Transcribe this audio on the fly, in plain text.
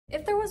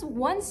If there was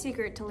one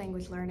secret to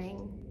language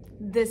learning,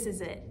 this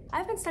is it.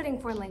 I've been studying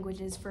foreign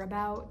languages for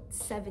about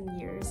 7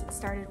 years. It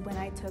started when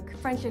I took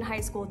French in high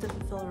school to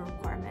fulfill a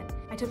requirement.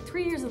 I took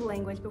 3 years of the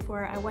language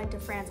before I went to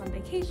France on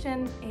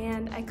vacation,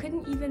 and I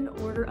couldn't even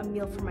order a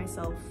meal for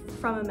myself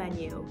from a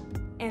menu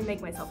and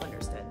make myself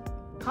understood.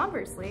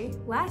 Conversely,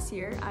 last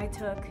year I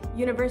took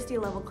university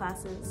level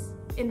classes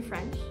in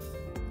French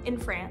in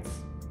France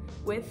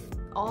with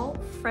all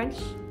French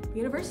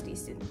university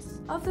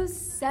students. Of those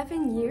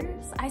 7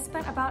 years, I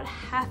spent about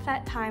half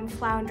that time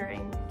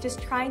floundering,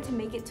 just trying to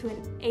make it to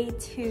an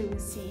A2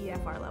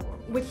 CEFR level,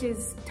 which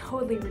is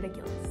totally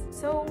ridiculous.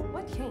 So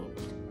what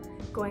changed?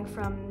 Going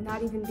from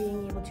not even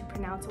being able to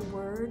pronounce a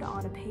word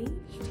on a page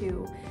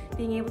to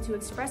being able to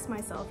express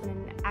myself in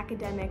an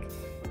academic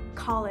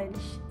college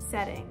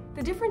setting.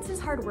 The difference is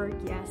hard work,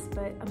 yes,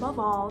 but above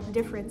all, the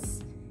difference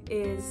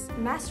is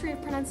mastery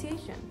of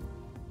pronunciation.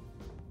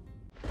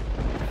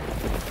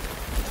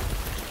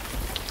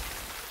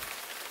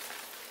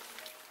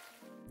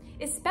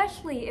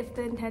 Especially if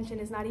the intention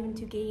is not even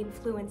to gain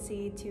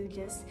fluency, to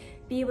just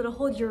be able to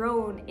hold your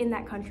own in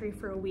that country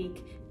for a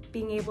week,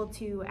 being able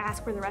to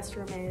ask where the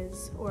restroom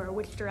is, or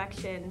which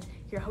direction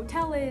your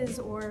hotel is,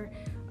 or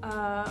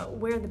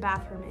where the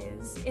bathroom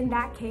is. In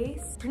that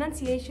case,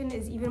 pronunciation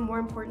is even more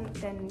important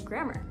than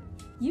grammar.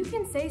 You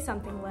can say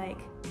something like,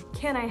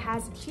 "Can I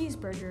has a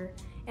cheeseburger?"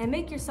 and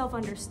make yourself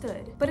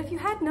understood. But if you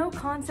had no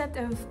concept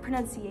of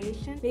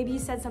pronunciation, maybe you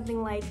said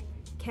something like,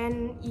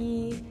 "Can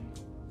I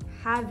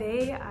have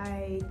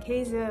a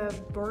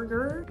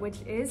burger,"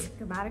 which is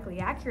grammatically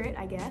accurate,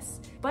 I guess,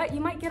 but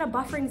you might get a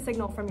buffering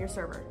signal from your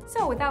server.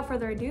 So without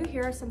further ado,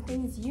 here are some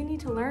things you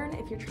need to learn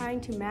if you're trying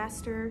to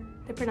master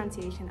the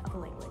pronunciation of a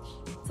language.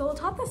 So we'll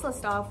top this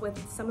list off with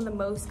some of the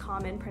most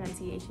common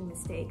pronunciation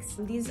mistakes.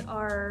 These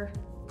are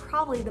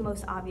probably the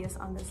most obvious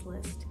on this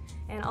list,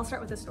 and I'll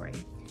start with a story.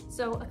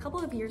 So a couple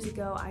of years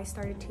ago, I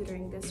started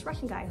tutoring this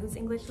Russian guy whose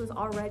English was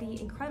already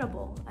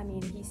incredible. I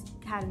mean, he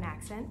had an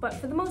accent, but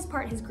for the most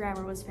part, his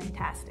grammar was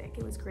fantastic.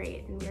 It was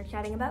great, and we were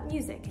chatting about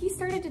music. He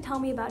started to tell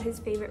me about his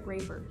favorite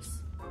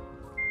rappers.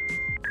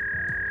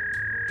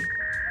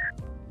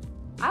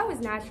 I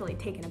was naturally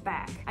taken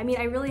aback. I mean,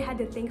 I really had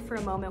to think for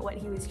a moment what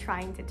he was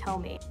trying to tell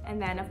me.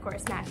 And then, of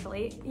course,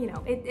 naturally,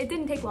 it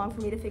didn't take long for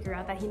me to figure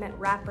out that he meant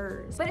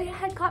rappers. But it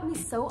had caught me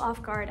so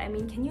off guard. I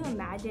mean, can you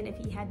imagine if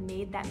he had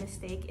made that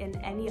mistake in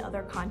any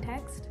other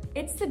context?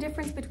 It's the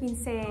difference between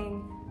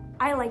saying,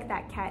 "I like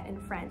that cat" in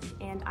French,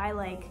 and "I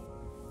like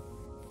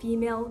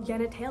female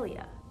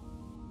genitalia."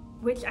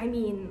 Which, I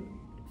mean,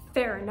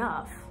 fair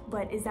enough,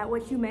 but is that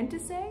what you meant to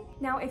say?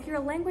 Now, if you're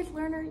a language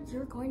learner,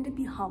 you're going to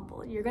be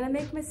humble. You're gonna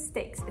make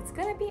mistakes. It's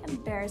gonna be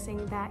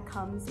embarrassing. That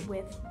comes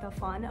with the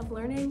fun of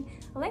learning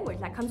a language.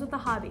 That comes with the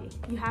hobby.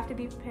 You have to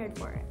be prepared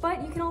for it.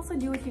 But you can also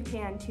do what you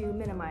can to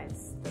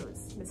minimize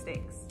those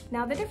mistakes.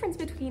 Now, the difference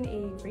between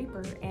a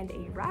raper and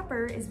a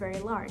rapper is very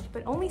large,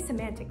 but only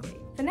semantically.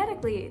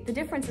 Phonetically, the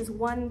difference is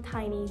one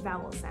tiny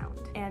vowel sound,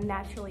 and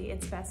naturally,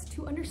 it's best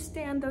to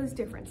understand those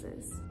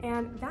differences.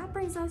 And that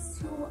brings us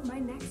to my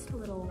next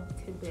little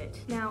tidbit.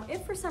 Now,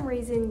 if for some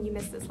reason you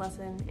missed this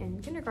lesson in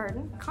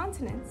kindergarten,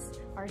 consonants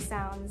are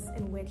sounds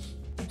in which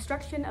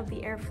obstruction of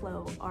the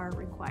airflow are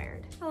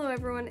required. Hello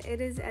everyone,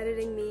 it is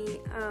editing me.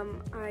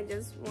 I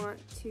just want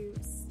to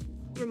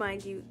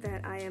remind you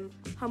that I am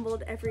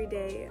humbled every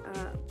day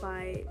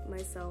by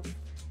myself,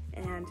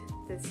 and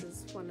this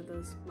is one of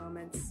those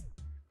moments.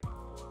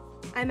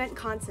 I meant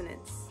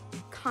consonants.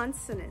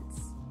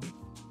 Consonants.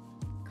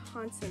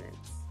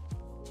 Consonants.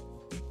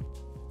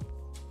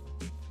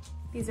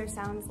 These are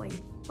sounds like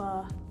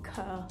ba,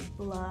 ka,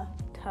 la,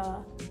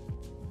 ta.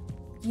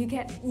 You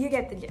get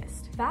the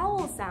gist.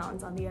 Vowel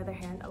sounds, on the other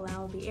hand,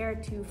 allow the air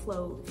to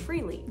flow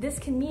freely. This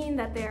can mean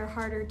that they're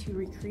harder to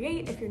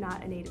recreate if you're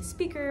not a native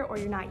speaker or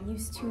you're not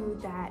used to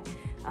that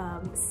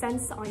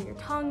sense on your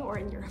tongue or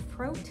in your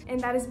throat, and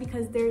that is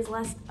because there's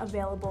less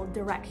available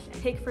direction.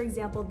 Take, for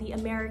example, the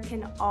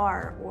American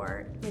R,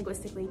 or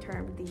linguistically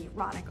termed the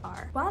rhotic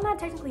R. While not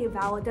technically a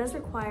vowel, it does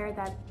require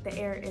that the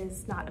air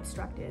is not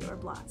obstructed or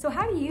blocked. So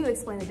how do you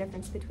explain the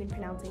difference between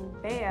pronouncing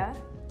bear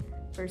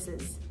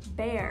versus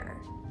bear?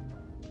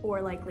 Or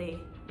likely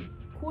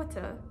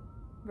quarter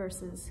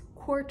versus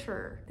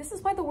quarter. This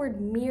is why the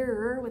word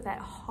mirror with that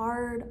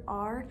hard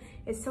R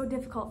is so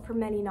difficult for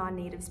many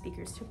non-native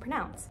speakers to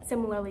pronounce.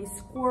 Similarly,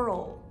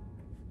 squirrel.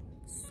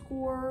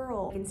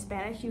 Squirrel. In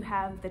Spanish, you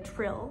have the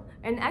trill,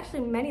 and actually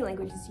in many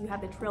languages you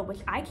have the trill,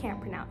 which I can't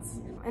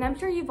pronounce. And I'm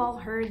sure you've all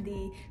heard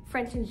the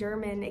French and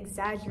German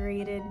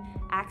exaggerated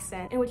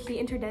accent in which the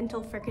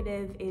interdental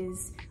fricative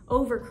is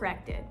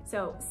overcorrected.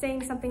 So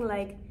saying something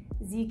like,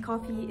 "The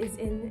coffee is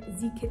in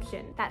the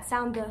kitchen." That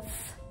sound, the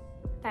th,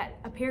 that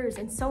appears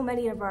in so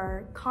many of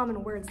our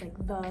common words like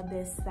the,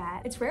 this,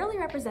 that. It's rarely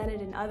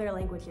represented in other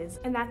languages,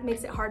 and that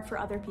makes it hard for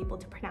other people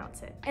to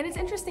pronounce it. And it's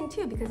interesting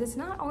too, because it's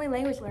not only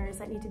language learners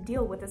that need to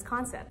deal with this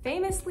concept.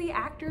 Famously,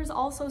 actors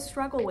also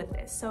struggle with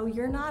this, so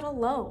you're not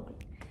alone.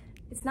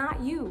 It's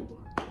not you.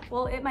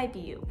 Well, it might be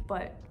you,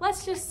 but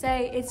let's just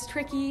say it's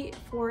tricky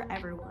for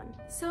everyone.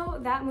 So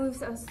that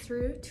moves us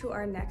through to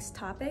our next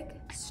topic,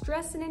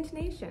 stress and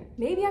intonation.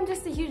 Maybe I'm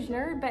just a huge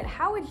nerd, but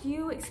how would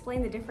you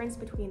explain the difference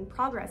between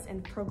progress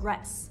and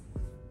progress?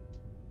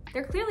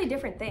 They're clearly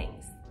different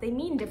things. They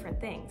mean different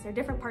things. They're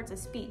different parts of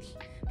speech,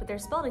 but they're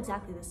spelled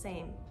exactly the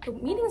same. The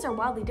meanings are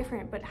wildly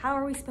different, but how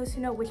are we supposed to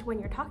know which one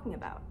you're talking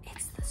about?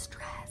 It's the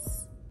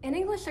stress. In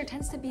English, there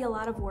tends to be a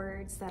lot of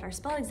words that are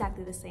spelled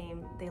exactly the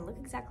same. They look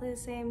exactly the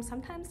same.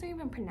 Sometimes they're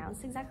even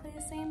pronounced exactly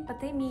the same,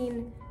 but they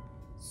mean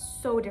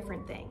so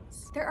different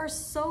things. There are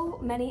so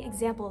many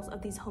examples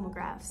of these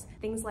homographs.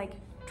 Things like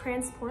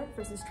transport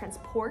versus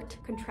transport,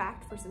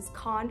 contract versus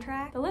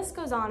contract. The list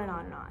goes on and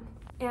on and on.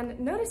 And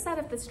notice that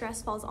if the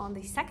stress falls on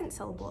the second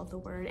syllable of the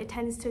word, it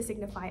tends to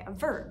signify a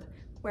verb.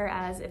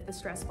 Whereas if the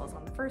stress falls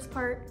on the first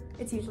part,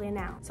 it's usually a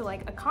noun. So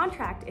like a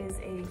contract is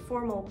a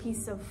formal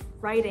piece of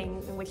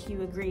writing in which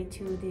you agree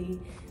to the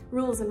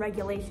rules and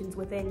regulations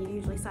within. You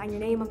usually sign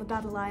your name on the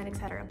dotted line,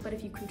 etc. But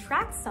if you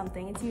contract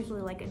something, it's usually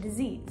like a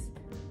disease.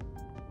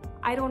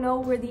 I don't know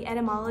where the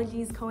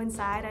etymologies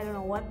coincide. I don't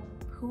know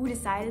who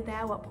decided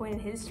that, what point in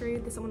history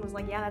that someone was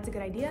like, yeah, that's a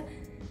good idea.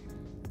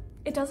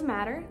 It doesn't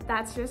matter,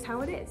 that's just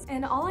how it is.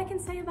 And all I can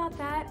say about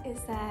that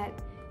is that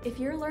if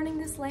you're learning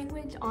this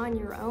language on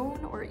your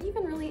own, or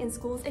even really in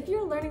schools, if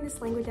you're learning this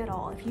language at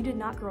all, if you did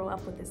not grow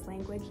up with this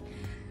language,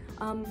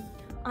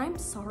 I'm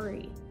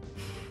sorry.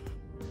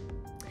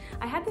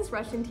 I had this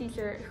Russian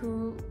teacher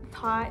who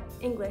taught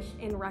English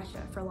in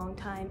Russia for a long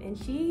time, and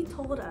she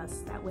told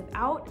us that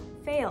without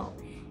fail,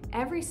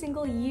 every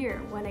single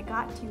year when it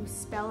got to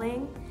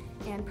spelling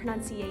and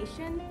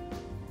pronunciation,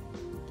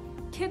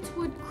 kids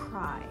would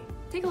cry.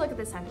 Take a look at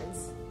this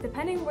sentence.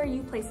 Depending where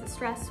you place the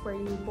stress, where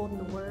you bolden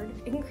the word,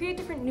 it can create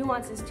different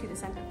nuances to the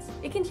sentence.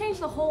 It can change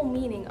the whole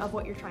meaning of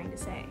what you're trying to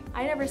say.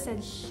 I never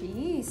said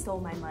she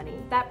stole my money.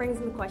 That brings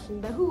into question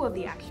the who of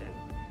the action.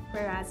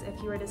 Whereas if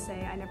you were to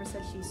say, I never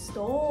said she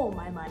stole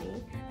my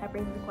money, that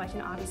brings into question,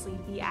 obviously,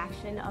 the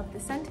action of the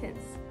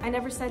sentence. I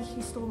never said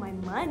she stole my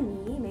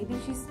money, maybe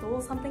she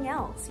stole something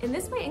else. In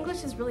this way,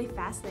 English is really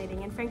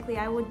fascinating, and frankly,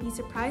 I would be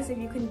surprised if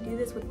you couldn't do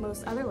this with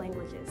most other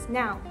languages.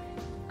 Now,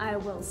 I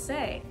will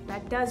say,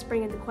 that does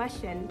bring into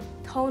question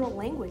tonal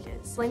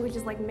languages.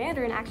 Languages like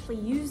Mandarin actually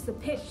use the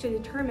pitch to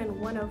determine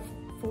one of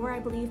 4, I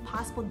believe,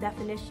 possible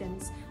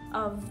definitions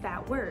of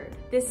that word.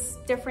 This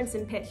difference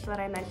in pitch that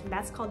I mentioned,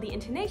 that's called the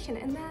intonation,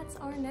 and that's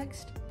our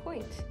next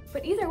point.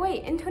 But either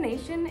way,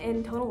 intonation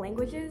in tonal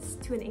languages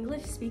to an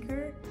English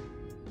speaker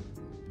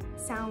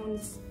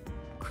sounds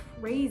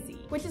crazy,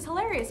 which is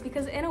hilarious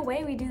because in a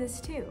way we do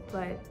this too,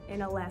 but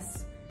in a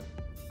less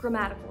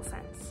grammatical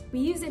sense. We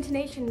use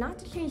intonation not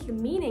to change the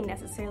meaning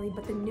necessarily,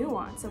 but the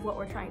nuance of what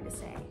we're trying to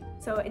say.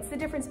 So it's the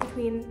difference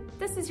between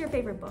this is your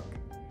favorite book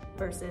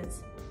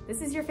versus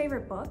this is your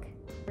favorite book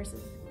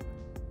versus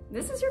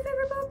this is your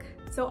favorite book?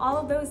 So all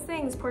of those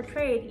things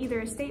portrayed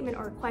either a statement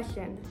or a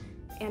question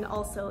and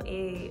also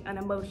an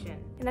emotion.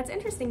 And that's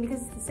interesting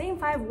because it's the same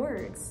 5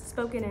 words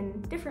spoken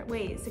in different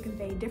ways to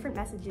convey different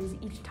messages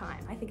each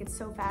time. I think it's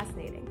so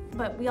fascinating.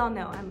 But we all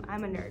know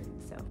I'm a nerd,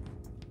 so.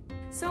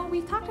 So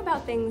we've talked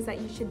about things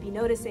that you should be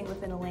noticing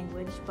within a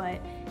language, but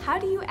how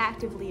do you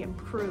actively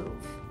improve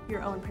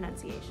your own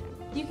pronunciation?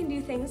 You can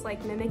do things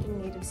like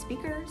mimicking native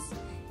speakers.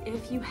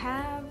 If you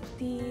have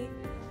the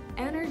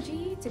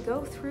energy to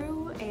go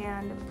through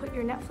and put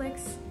your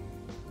Netflix,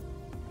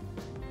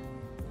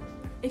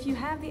 if you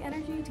have the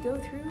energy to go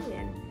through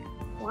and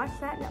watch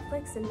that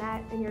Netflix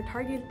in your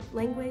target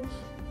language,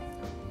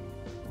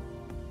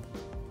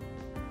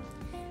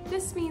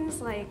 this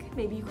means like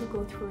maybe you could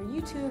go through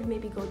YouTube,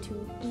 maybe go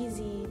to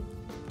easy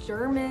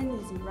German,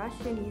 easy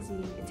Russian,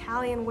 easy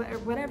Italian,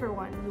 whatever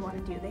one you want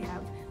to do. They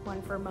have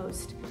one for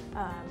most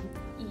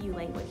EU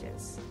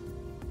languages.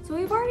 So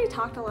we've already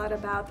talked a lot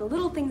about the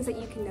little things that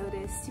you can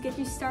notice to get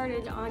you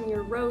started on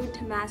your road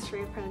to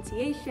mastery of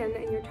pronunciation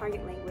in your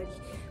target language.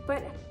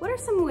 But what are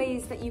some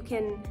ways that you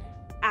can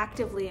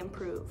actively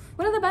improve?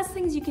 One of the best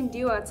things you can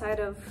do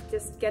outside of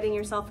just getting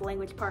yourself a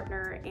language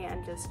partner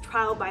and just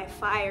trial by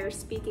fire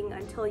speaking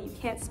until you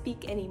can't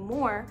speak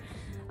anymore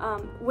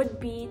would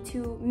be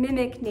to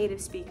mimic native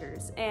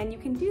speakers. And you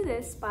can do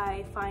this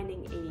by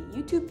finding a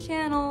YouTube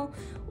channel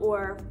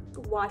or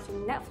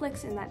watching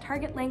Netflix in that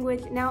target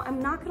language. Now,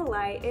 I'm not gonna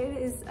lie, it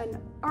is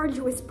an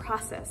arduous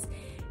process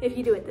if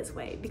you do it this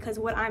way, because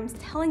what I'm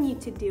telling you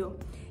to do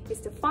is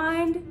to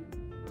find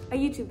a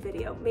YouTube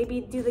video,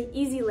 maybe do the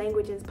Easy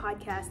Languages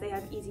podcast. They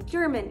have Easy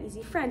German,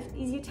 Easy French,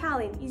 Easy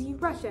Italian, Easy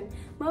Russian.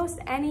 Most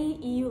any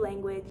EU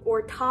language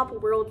or top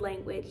world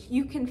language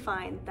you can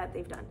find that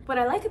they've done. What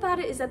I like about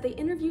it is that they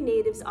interview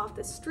natives off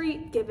the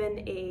street given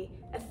a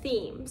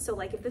theme. So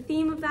like if the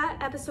theme of that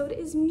episode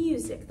is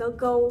music, they'll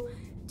go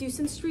do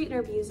some street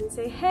interviews and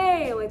say,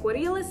 hey, like what are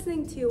you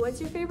listening to? What's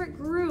your favorite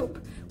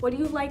group? What do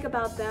you like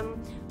about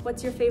them?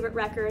 What's your favorite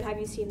record? Have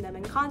you seen them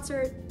in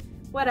concert?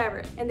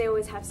 Whatever. And they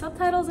always have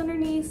subtitles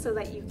underneath so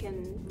that you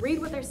can read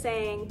what they're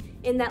saying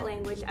in that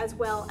language as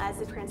well as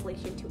the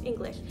translation to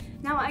English.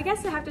 Now, I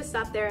guess I have to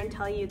stop there and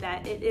tell you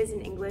that it is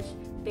an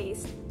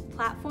English-based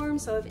platform.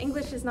 So if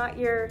English is not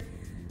your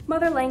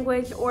mother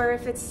language, or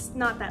if it's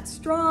not that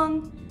strong,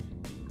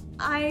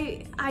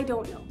 I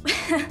don't know.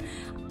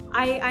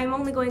 I'm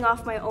only going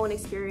off my own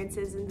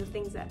experiences and the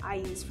things that I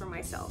use for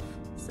myself.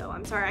 So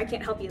I'm sorry, I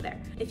can't help you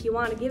there. If you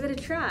want to give it a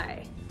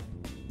try,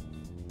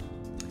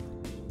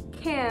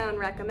 can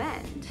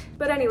recommend.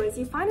 But anyways,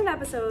 you find an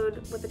episode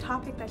with a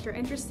topic that you're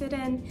interested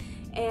in,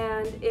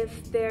 and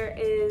if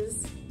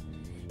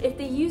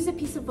they use a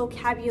piece of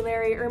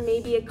vocabulary or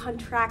maybe a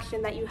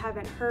contraction that you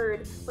haven't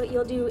heard, what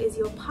you'll do is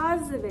you'll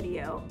pause the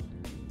video,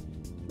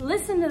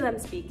 listen to them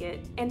speak it,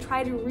 and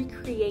try to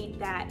recreate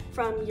that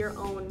from your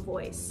own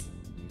voice.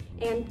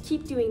 And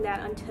keep doing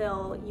that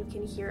until you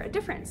can hear a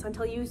difference,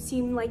 until you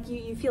seem like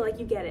you feel like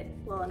you get it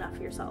well enough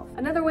yourself.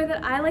 Another way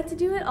that I like to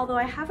do it, although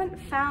I haven't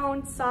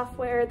found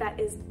software that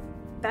is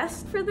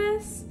best for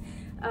this,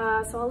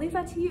 so I'll leave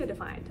that to you to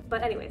find.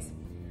 But anyways,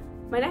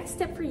 my next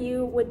tip for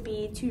you would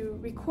be to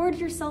record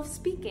yourself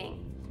speaking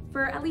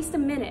for at least a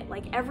minute,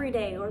 like every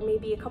day or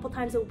maybe a couple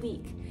times a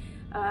week.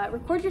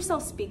 Record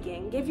yourself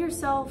speaking. Give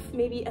yourself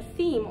maybe a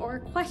theme or a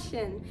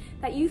question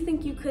that you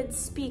think you could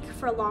speak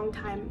for a long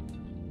time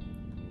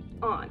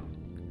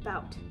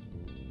about.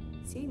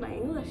 See, my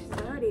English is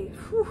already,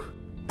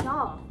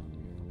 y'all.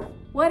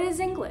 What is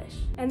English?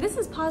 And this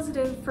is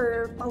positive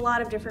for a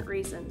lot of different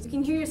reasons. You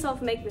can hear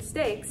yourself make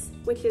mistakes,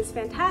 which is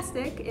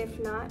fantastic, if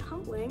not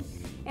humbling.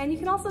 And you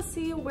can also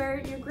see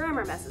where your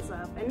grammar messes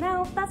up. And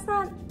now, that's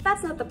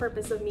not the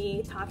purpose of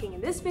me talking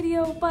in this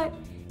video, but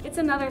it's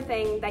another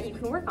thing that you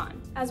can work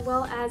on. As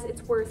well as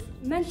it's worth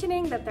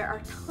mentioning that there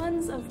are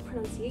tons of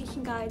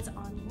pronunciation guides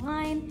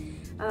online.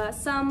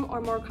 Some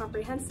are more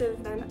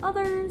comprehensive than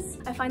others.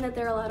 I find that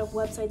there are a lot of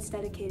websites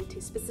dedicated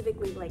to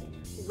specifically like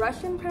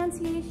Russian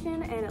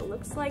pronunciation, and it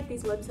looks like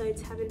these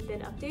websites haven't been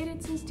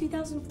updated since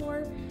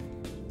 2004.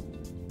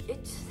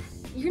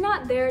 You're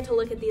not there to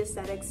look at the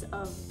aesthetics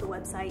of the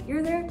website.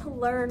 You're there to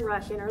learn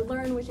Russian or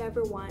learn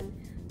whichever one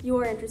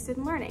you're interested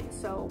in learning.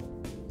 So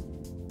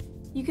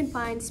you can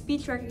find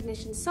speech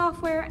recognition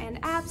software and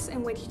apps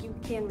in which you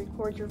can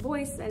record your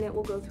voice, and it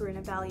will go through and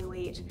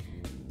evaluate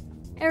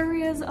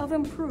areas of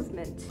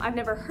improvement. I've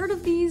never heard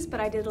of these, but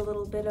I did a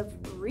little bit of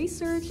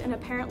research, and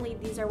apparently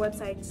these are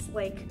websites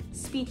like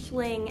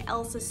Speechling,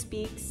 Elsa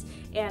Speaks,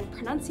 and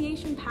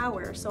Pronunciation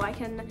Power, so I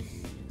can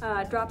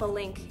drop a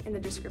link in the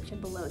description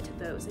below to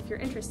those if you're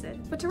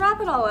interested. But to wrap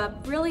it all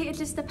up, really it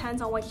just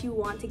depends on what you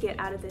want to get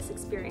out of this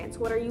experience.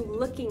 What are you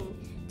looking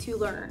to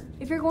learn?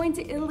 If you're going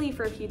to Italy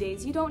for a few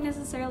days, you don't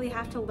necessarily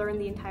have to learn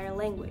the entire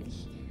language,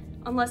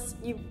 unless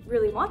you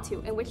really want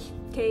to, in which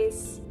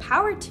case,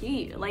 power to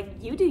you. Like,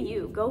 you do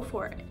you, go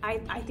for it.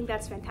 I think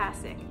that's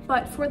fantastic.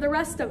 But for the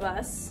rest of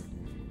us,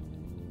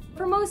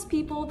 for most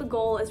people, the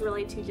goal is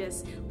really to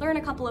just learn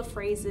a couple of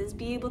phrases,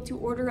 be able to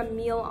order a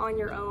meal on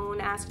your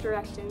own, ask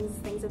directions,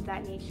 things of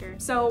that nature.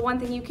 So one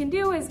thing you can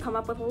do is come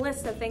up with a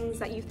list of things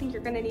that you think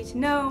you're gonna need to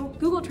know,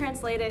 Google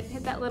Translate it,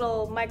 hit that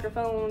little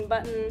microphone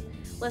button,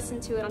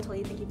 listen to it until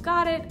you think you've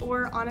got it,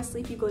 or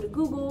honestly, if you go to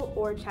Google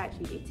or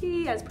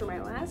ChatGPT, as per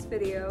my last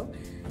video,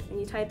 and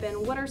you type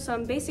in, what are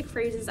some basic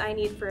phrases I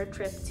need for a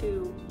trip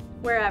to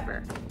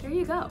wherever? There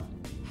you go.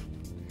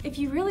 If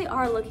you really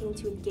are looking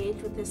to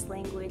engage with this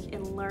language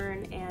and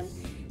learn and,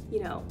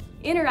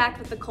 interact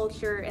with the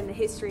culture and the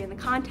history and the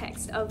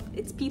context of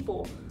its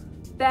people,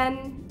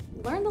 then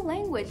learn the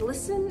language,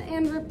 listen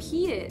and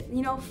repeat it.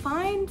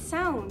 Find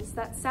sounds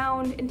that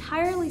sound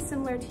entirely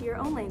similar to your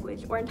own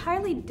language or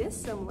entirely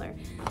dissimilar.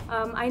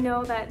 I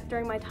know that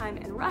during my time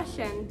in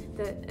Russian,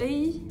 the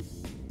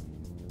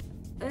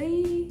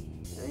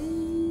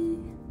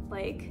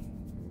like,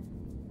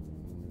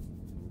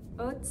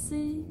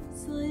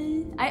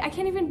 I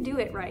can't even do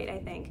it right, I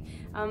think.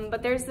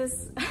 But there's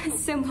this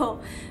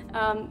symbol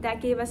that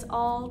gave us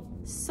all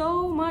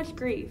so much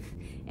grief.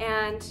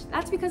 And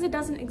that's because it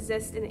doesn't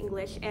exist in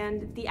English,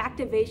 and the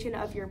activation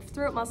of your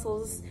throat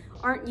muscles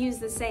aren't used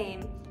the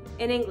same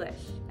in English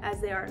as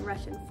they are in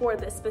Russian for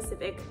this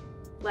specific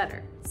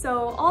letter.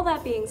 So all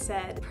that being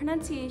said,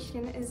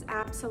 pronunciation is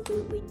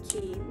absolutely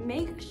key.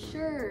 Make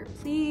sure,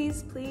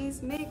 please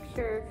make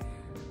sure,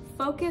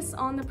 focus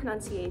on the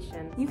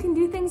pronunciation. You can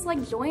do things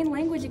like join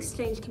language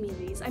exchange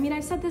communities. I mean,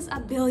 I've said this a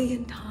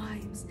billion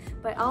times,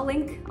 but I'll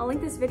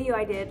link this video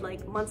I did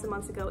like months and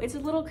months ago. It's a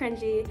little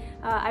cringy.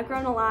 I've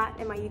grown a lot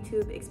in my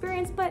YouTube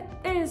experience, but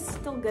it is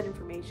still good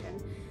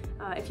information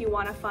if you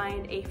want to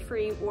find a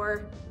free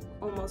or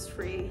almost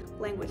free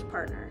language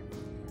partner.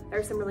 There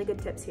are some really good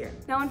tips here.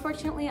 Now,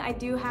 unfortunately, I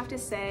do have to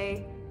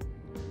say,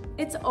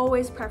 it's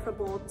always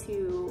preferable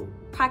to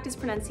practice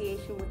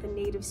pronunciation with a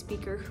native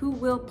speaker who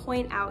will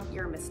point out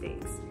your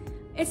mistakes.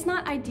 It's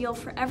not ideal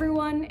for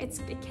everyone. It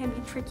can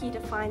be tricky to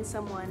find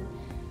someone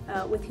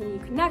with whom you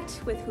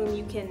connect, with whom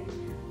you can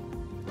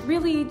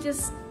really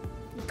just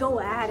go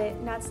at it,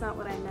 and that's not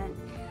what I meant.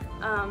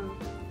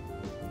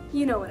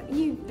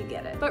 You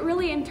get it. But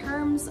really, in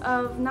terms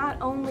of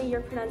not only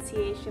your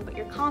pronunciation, but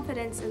your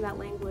confidence in that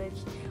language,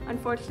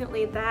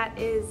 unfortunately, that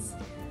is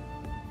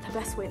the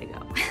best way to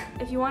go.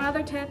 If you want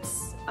other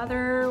tips,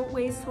 other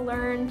ways to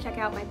learn, check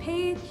out my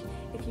page.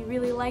 If you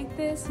really like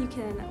this, you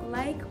can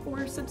like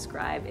or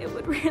subscribe. It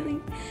would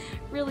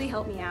really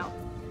help me out.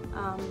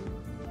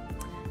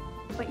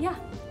 But yeah,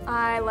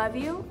 I love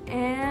you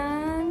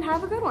and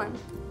have a good one.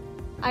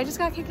 I just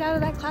got kicked out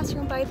of that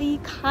classroom by the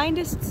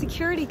kindest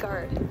security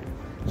guard.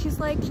 She's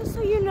like, just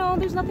so you know,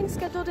 there's nothing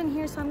scheduled in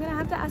here, so I'm gonna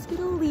have to ask you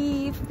to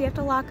leave. We have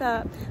to lock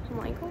up. I'm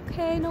like,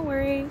 okay, no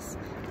worries.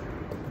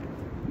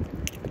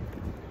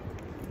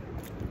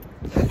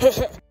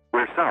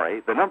 We're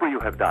sorry, the number you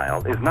have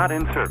dialed is not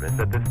in service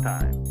at this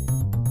time.